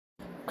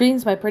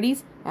Greetings my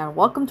pretties, and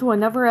welcome to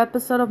another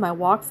episode of my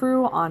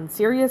walkthrough on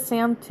Serious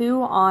Sam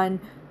 2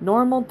 on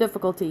normal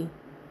difficulty.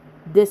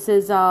 This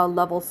is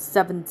level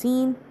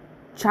 17,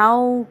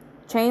 Chanolin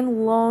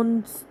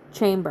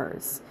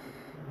Chambers.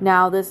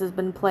 Now this has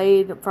been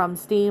played from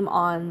Steam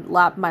on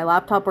my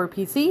laptop or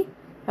PC,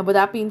 and with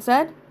that being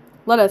said,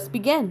 let us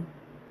begin.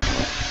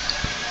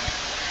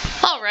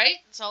 Alright,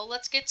 so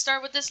let's get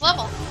started with this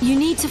level. You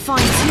need to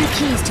find 2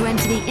 keys to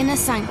enter the inner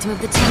sanctum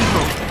of the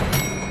temple.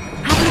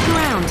 Have a look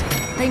around.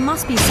 They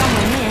must be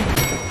somewhere near.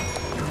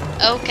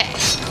 Okay.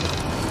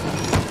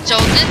 So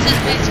this is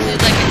basically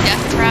like a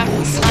death trap,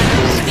 so to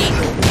speak.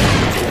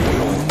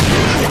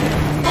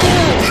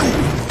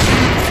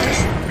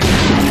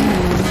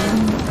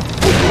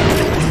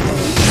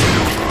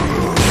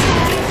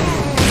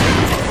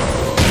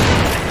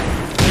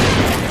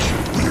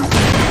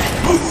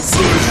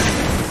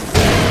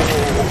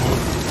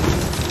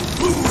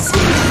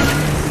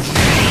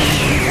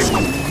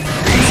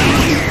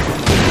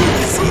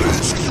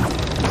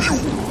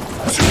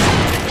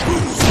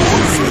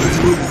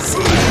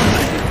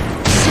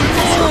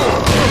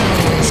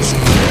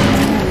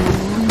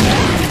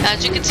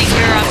 As you can see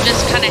here, I'm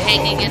just kind of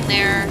hanging in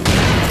there,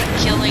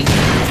 killing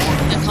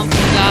a couple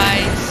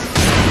guys.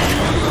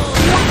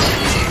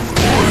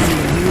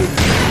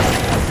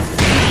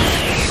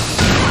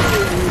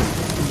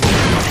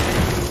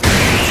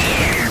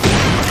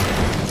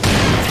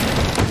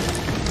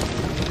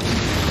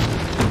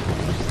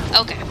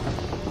 Okay.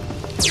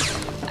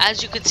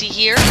 As you can see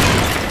here,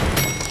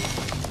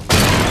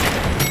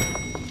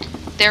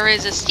 there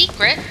is a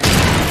secret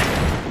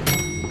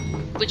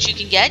which you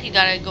can get. You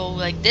gotta go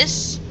like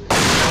this.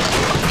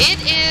 It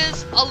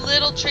is a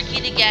little tricky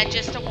to get,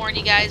 just to warn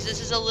you guys.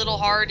 This is a little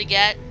hard to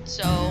get,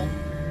 so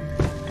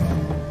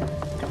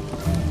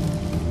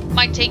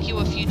might take you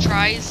a few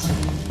tries.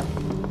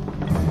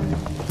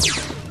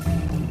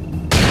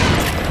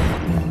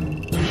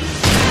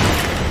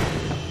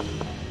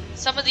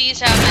 Some of these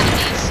have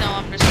enemies, so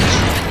I'm just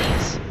destroying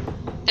these.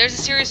 There's a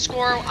serious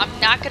score. I'm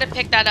not gonna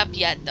pick that up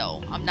yet,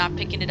 though. I'm not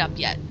picking it up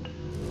yet.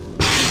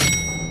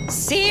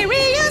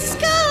 Serious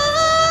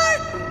score!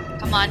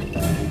 Come on.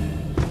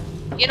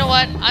 You know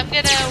what? I'm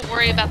gonna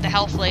worry about the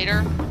health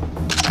later.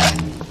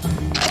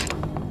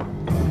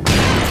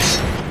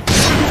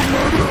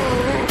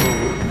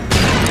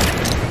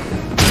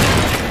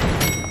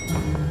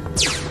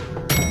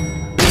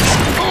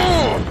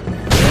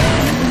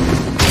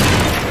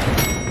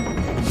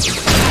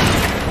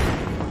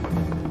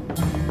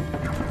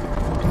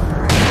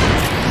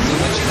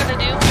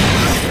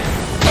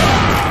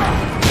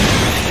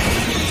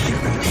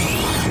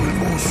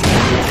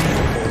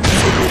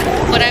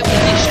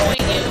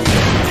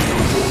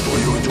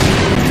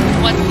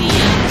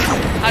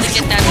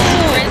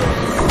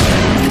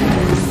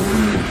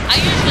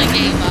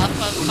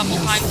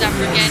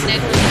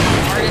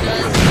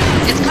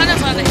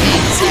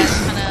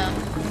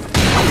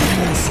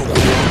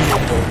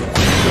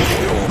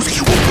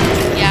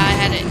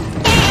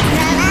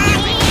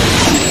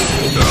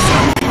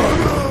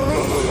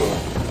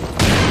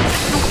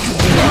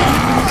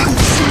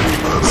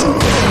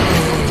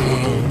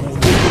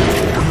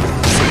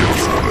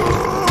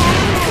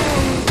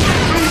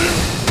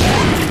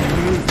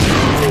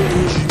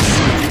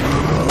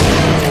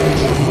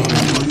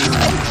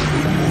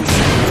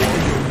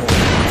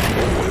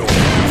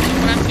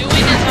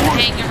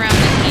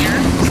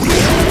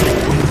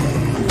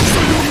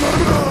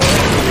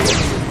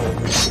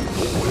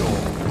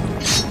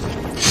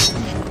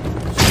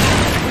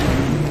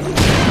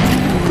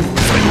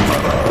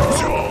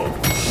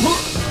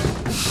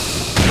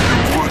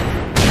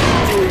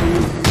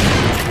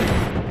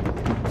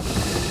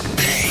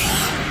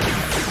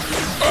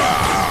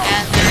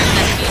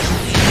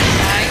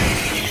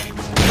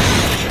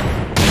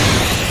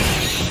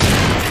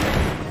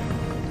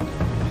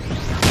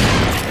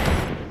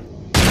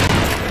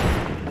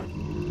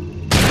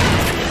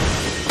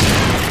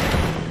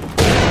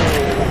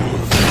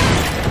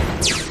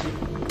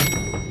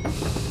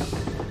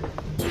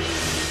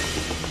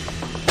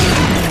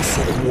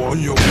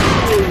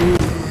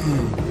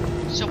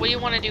 So what you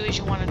want to do is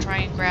you want to try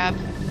and grab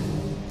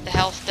the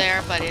health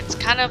there, but it's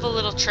kind of a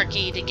little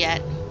tricky to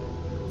get.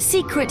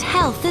 Secret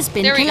health has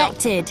been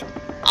collected.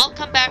 I'll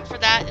come back for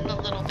that in a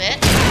little bit.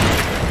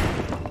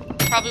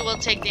 Probably will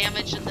take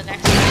damage in the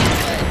next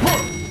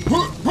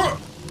one, but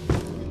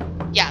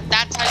yeah,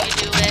 that's how you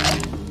do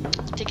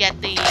it to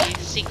get the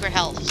secret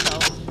health. So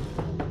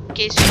in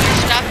case you're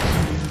stuck,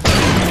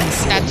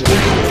 that's what you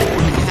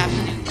have to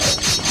do.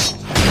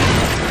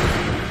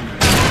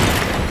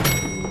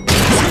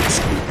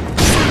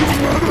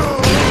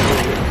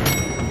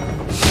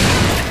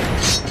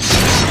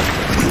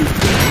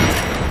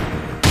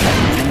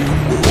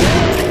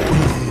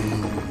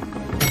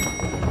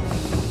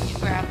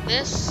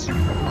 This.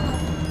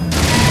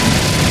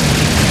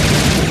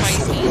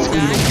 Fight these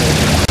guys.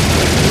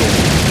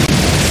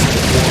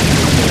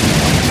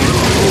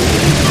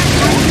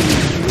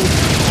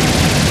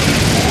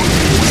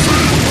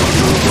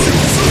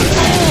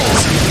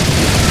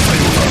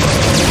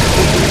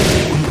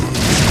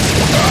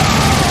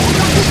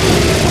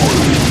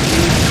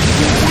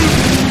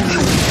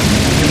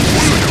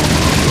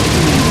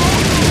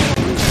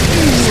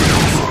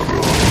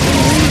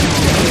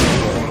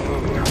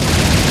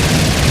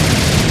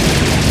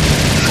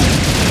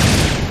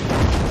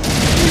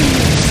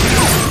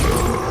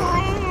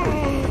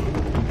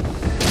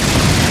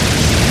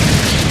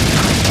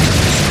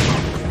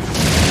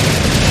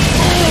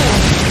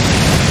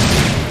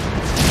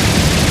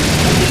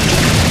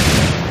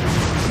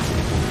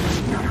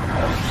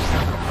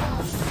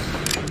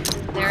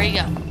 There you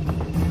go.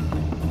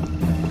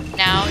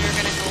 Now you're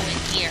gonna go in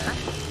here.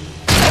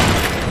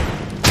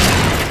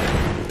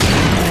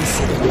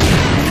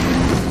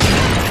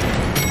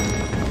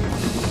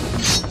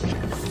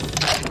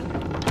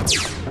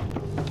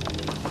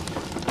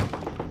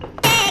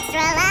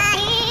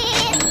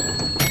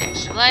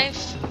 Extra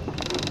life.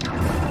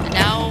 And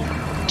now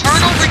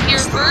turn over here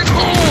first,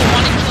 and if you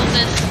want to kill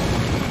this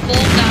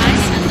gold guy,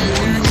 and then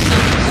there's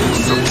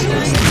some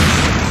guys.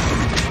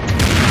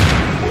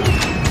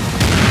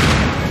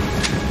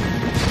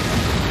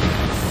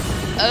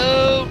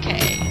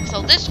 Okay,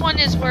 so this one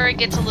is where it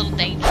gets a little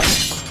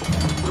dangerous.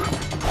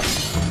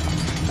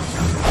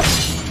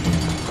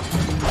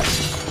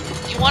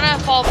 You want to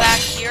fall back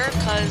here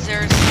because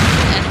there's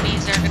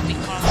enemies that are going to be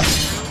crossing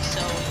through,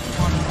 so you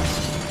want to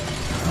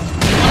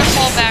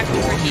fall back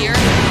over here.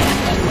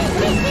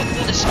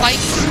 The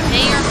spikes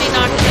may or may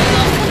not kill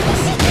them.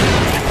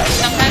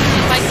 Sometimes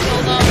they might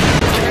kill them,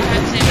 other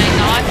times they may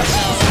not,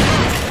 so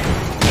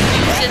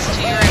use this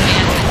to your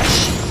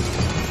advantage.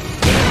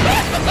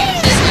 Use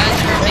this as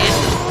your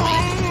advantage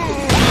point.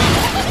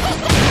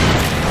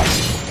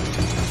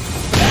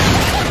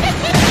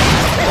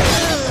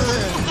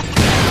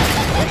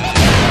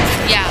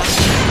 Yeah,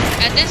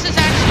 and this is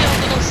actually a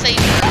little safer.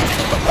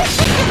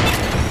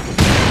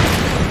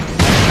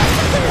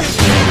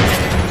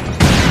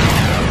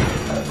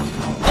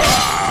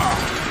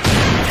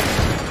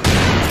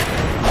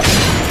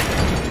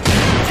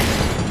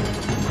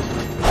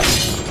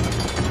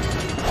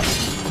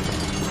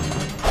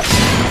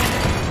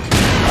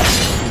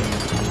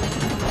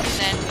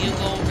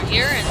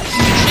 Here, and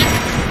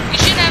you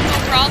should have no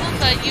problem,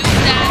 but use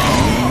that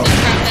to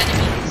trap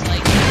enemies.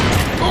 Like,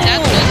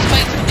 those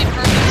spikes would be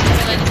perfect to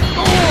kill enemies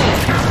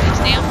and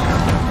stamina.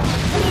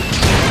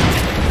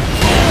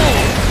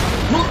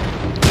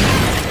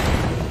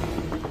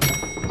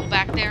 Go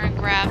back there and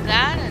grab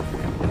that, and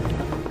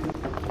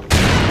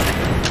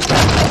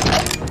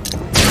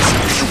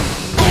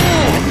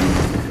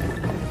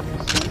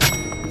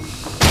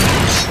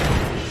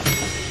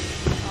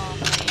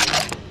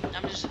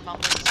I'm just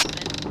mumbling some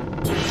bit.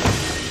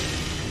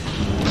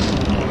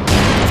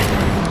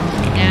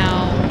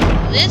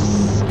 This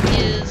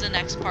is the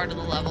next part of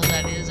the level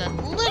that is a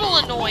little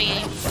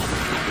annoying,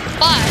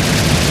 but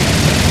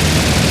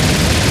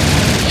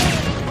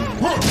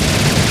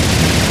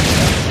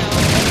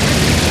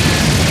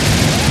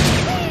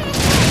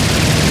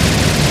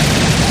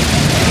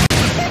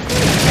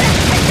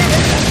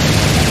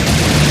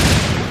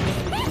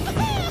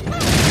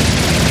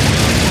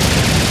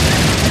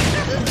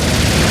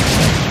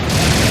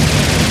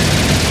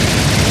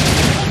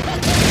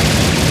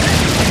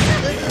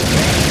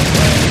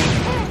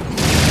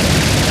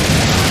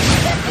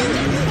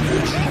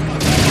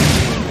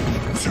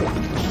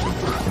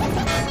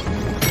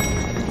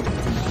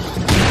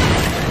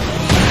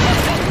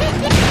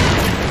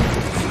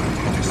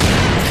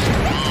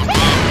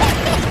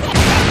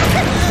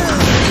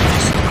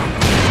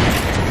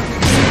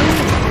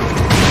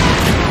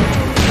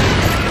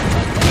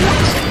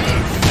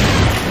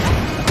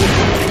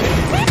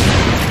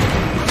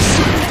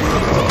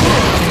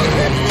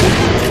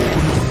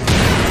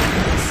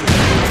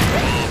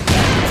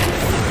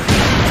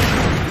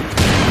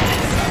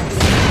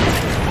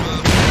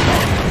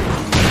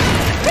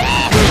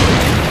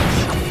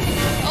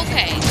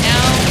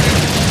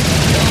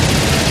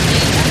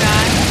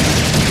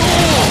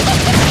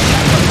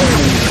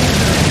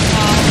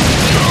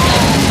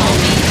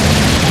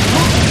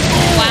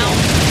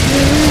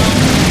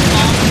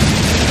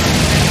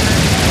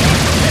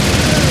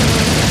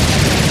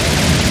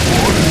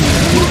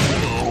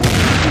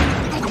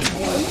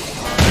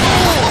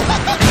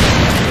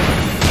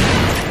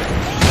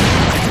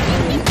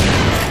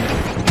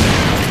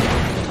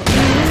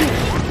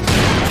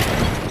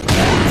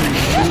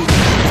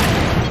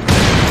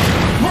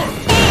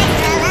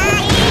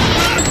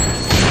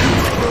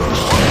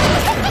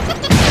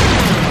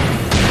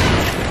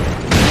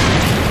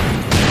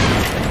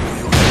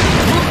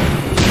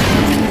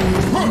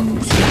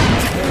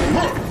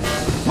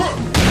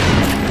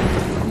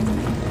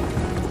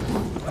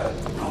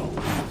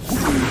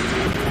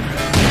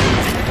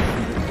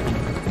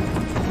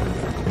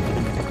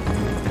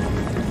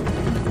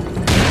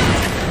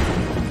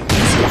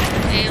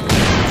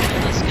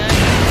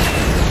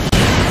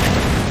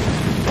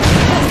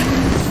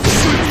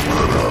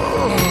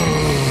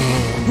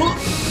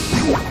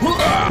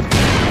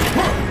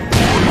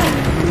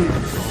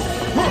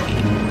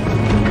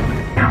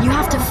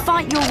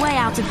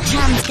out of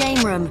Cham's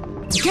game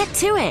room. Get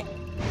to it!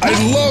 I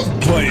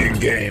love playing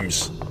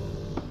games.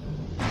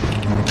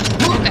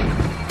 Okay.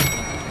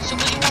 So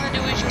what you want to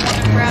do is you want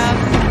to grab...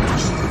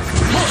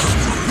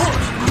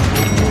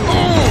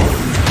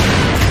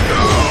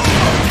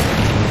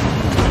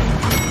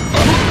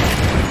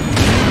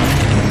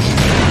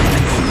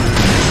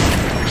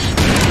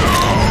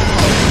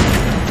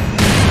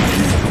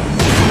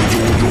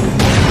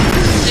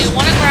 So you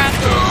want to grab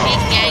those big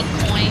gang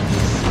points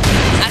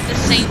at the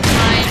same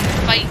time to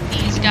fight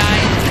these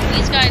guys.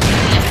 These guys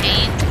can be a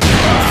pain.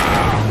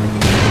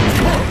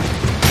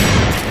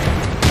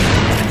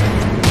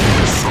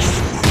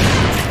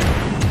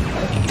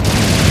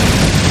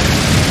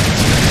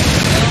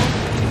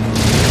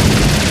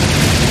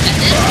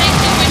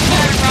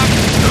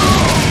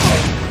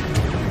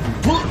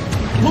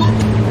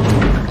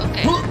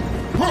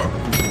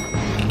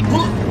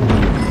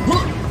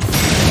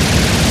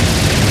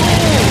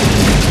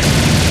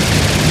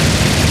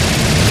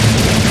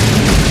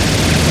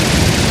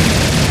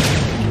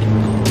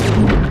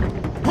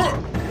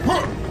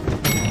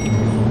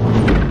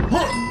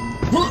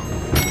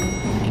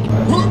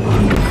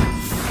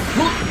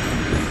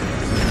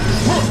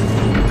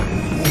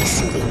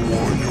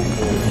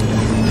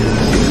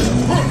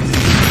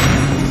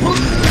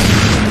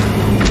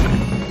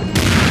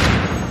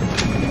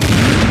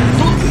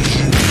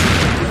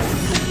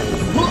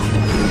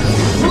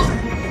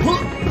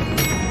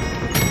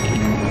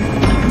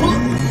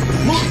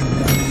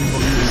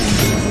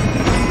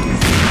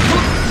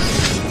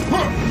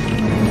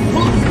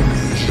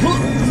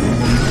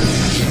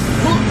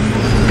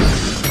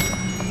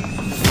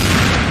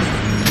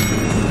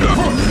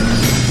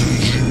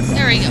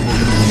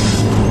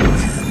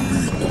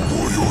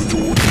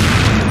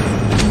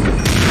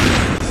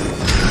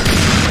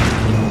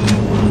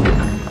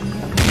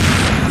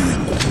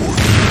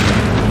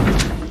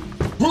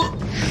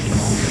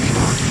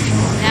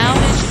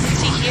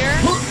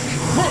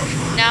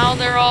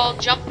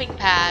 called jumping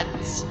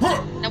pads.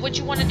 Now what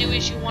you want to do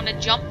is you want to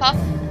jump up.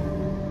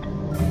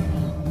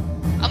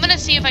 I'm gonna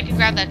see if I can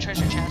grab that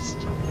treasure chest.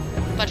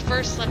 But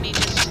first, let me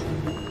just...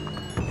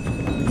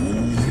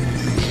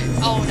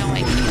 Oh, no,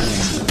 I can't.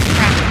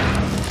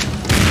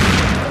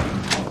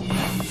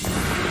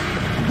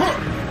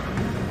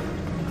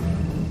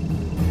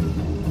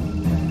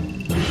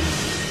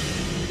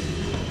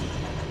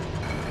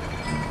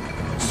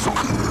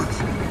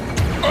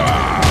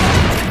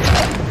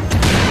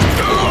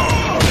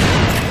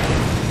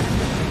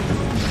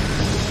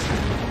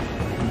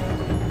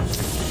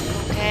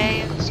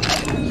 Okay, let's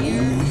go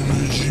here.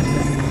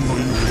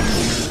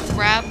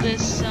 Grab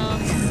this,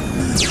 help.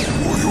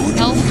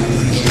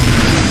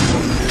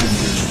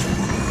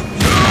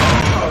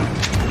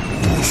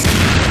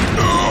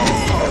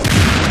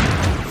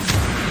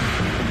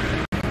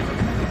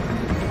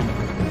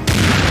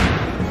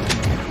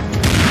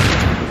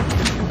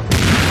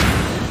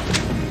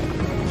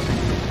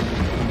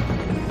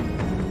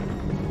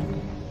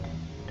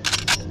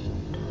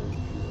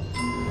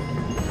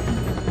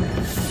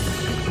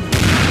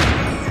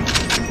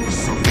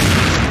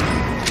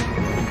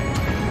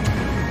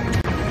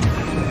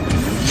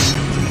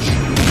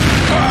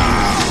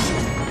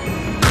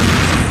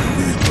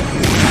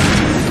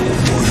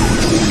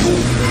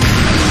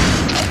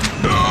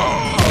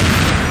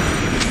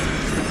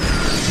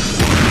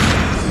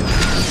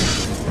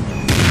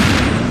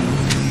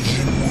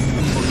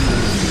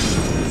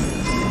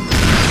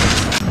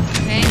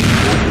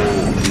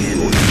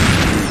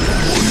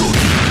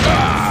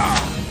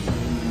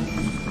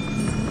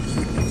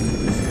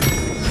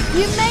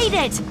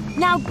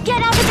 Now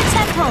get out of the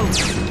temple!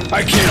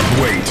 I can't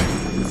wait.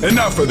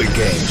 Enough of the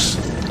games.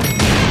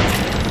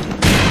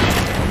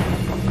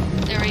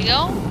 There we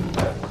go.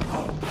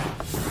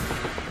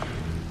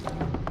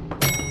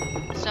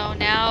 So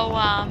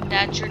now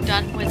that you're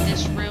done with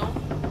this room,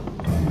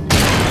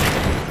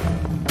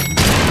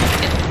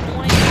 get the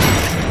points,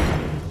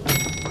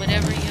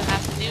 whatever you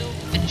have to do,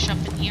 finish up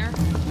in here.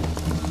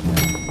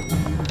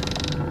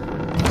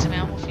 Get some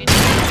ammo for you.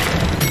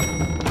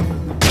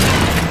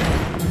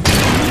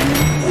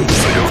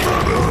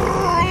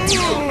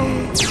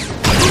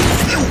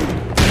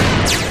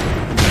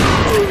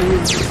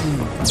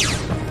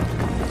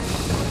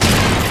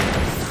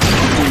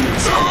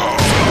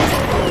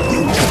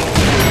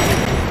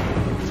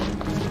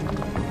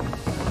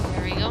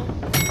 There we go.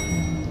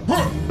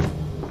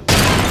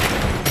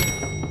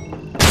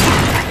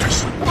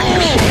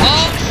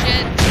 Oh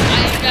shit! I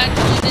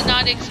actually did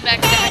not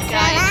expect that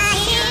guy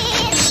here.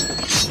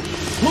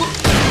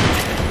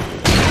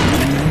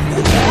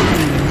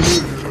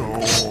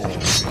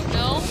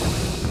 No.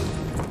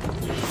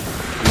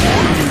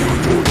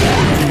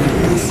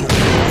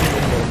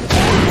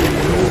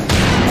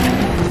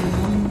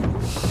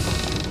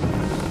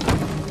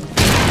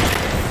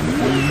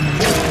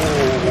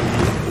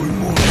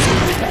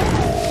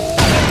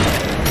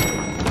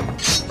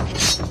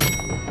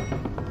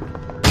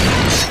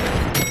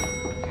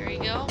 There we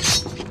go.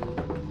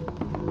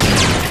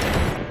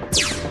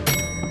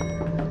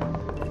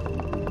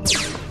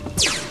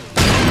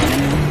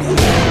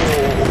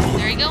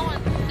 There you go,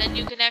 and then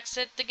you can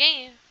exit the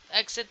game,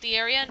 exit the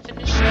area, and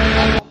finish the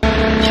level.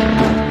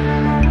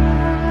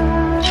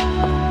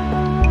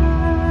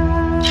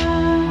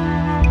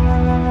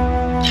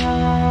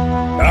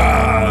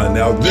 Ah,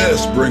 now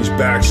this brings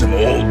back some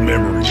old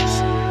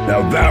memories.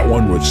 Now that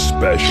one was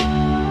special.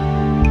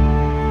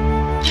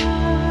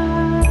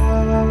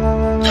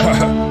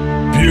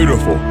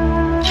 Beautiful.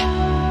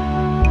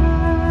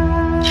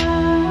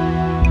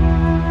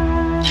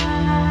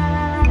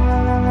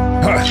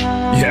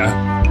 Yeah,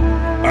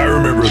 I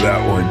remember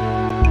that one.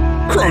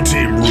 Crow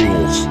Team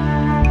rules.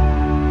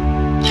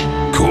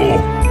 Cool.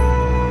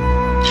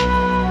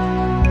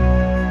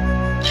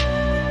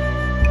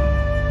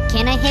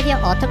 Can I have your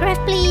autograph,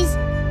 please?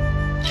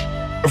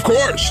 Of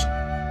course.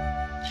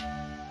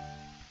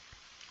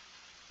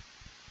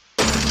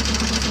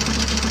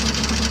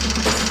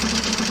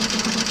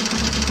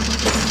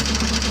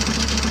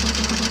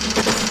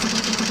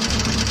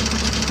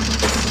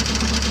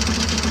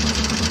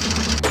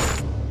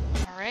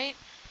 All right.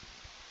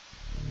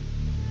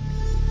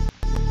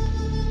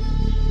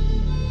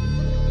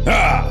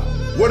 Ah,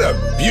 what a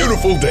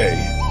beautiful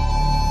day.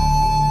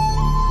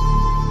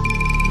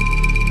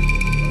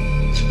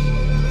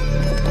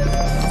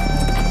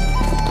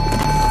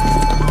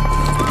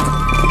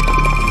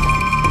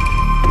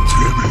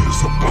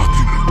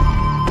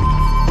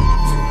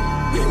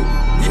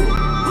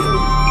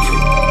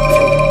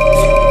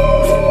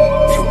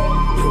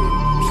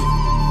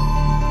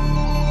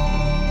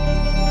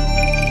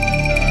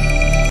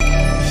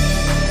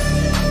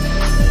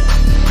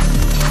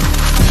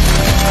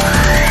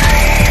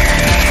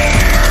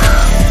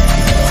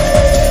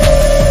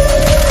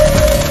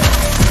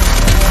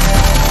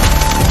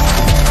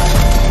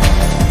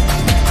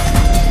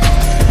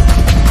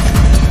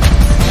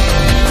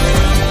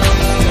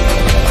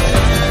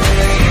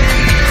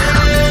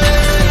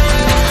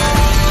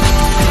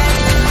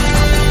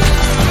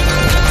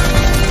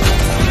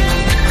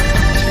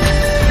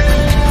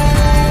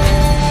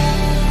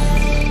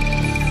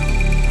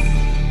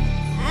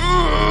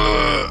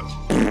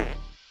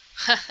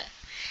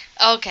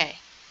 Okay.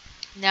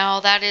 Now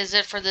that is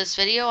it for this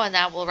video, and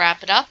that will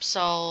wrap it up.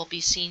 So I'll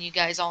be seeing you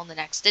guys all in the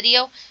next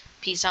video.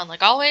 Peace out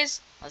like always.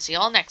 I'll see you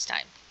all next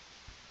time.